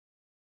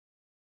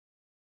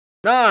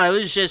No, it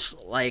was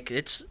just like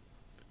it's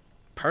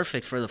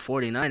perfect for the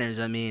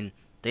 49ers. I mean,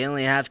 they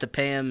only have to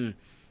pay him,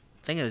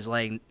 I think it was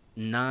like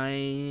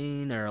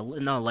nine or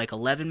no, like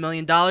 $11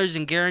 million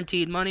in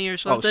guaranteed money or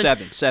Oh, something.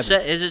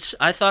 seven. Is it?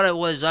 I thought it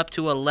was up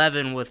to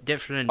 11 with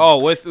different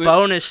With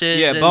bonuses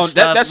yeah, and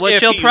stuff, that's which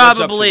if you'll he lives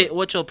up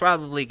to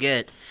probably it.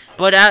 get.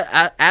 But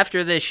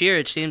after this year,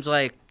 it seems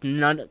like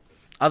none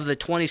of the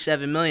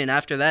 27 million.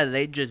 After that,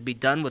 they'd just be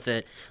done with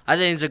it. I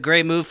think it's a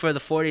great move for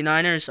the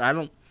 49ers.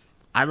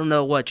 I don't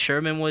know what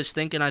Sherman was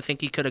thinking. I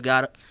think he could have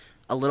got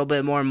a little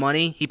bit more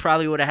money. He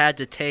probably would have had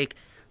to take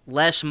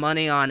less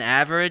money on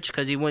average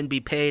because he wouldn't be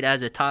paid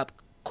as a top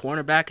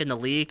cornerback in the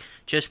league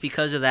just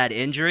because of that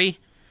injury.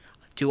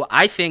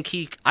 I think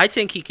he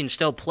can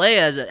still play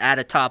at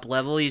a top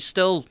level. He's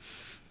still,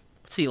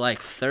 what's he, like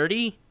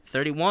 30,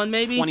 31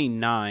 maybe?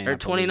 29. Or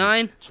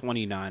 29?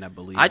 29, I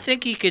believe. I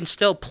think he can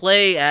still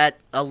play at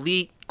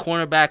elite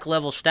cornerback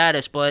level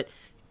status, but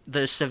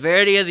the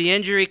severity of the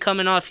injury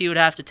coming off, he would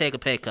have to take a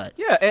pay cut.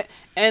 Yeah,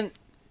 and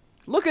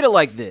look at it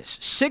like this.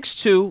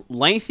 6'2",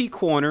 lengthy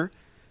corner.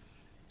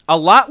 A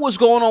lot was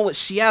going on with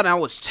Seattle. I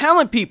was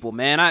telling people,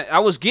 man, I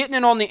was getting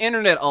it on the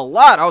internet a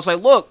lot. I was like,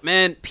 look,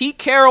 man, Pete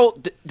Carroll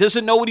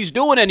doesn't know what he's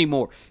doing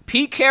anymore.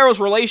 Pete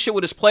Carroll's relationship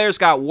with his players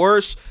got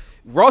worse.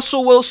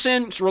 Russell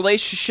Wilson's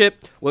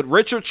relationship with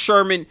Richard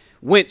Sherman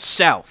went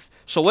south.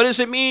 So what does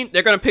it mean?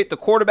 They're going to pick the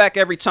quarterback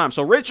every time.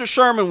 So Richard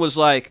Sherman was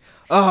like,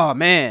 oh,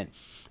 man,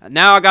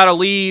 now I got to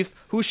leave.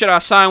 Who should I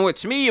sign with?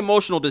 To me,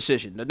 emotional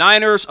decision. The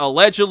Niners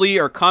allegedly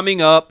are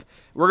coming up.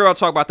 We're going to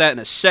talk about that in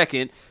a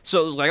second.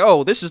 So it was like,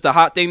 oh, this is the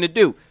hot thing to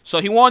do. So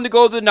he wanted to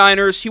go to the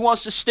Niners. He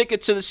wants to stick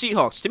it to the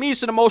Seahawks. To me,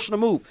 it's an emotional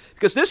move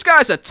because this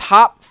guy's a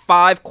top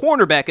 5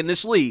 cornerback in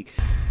this league.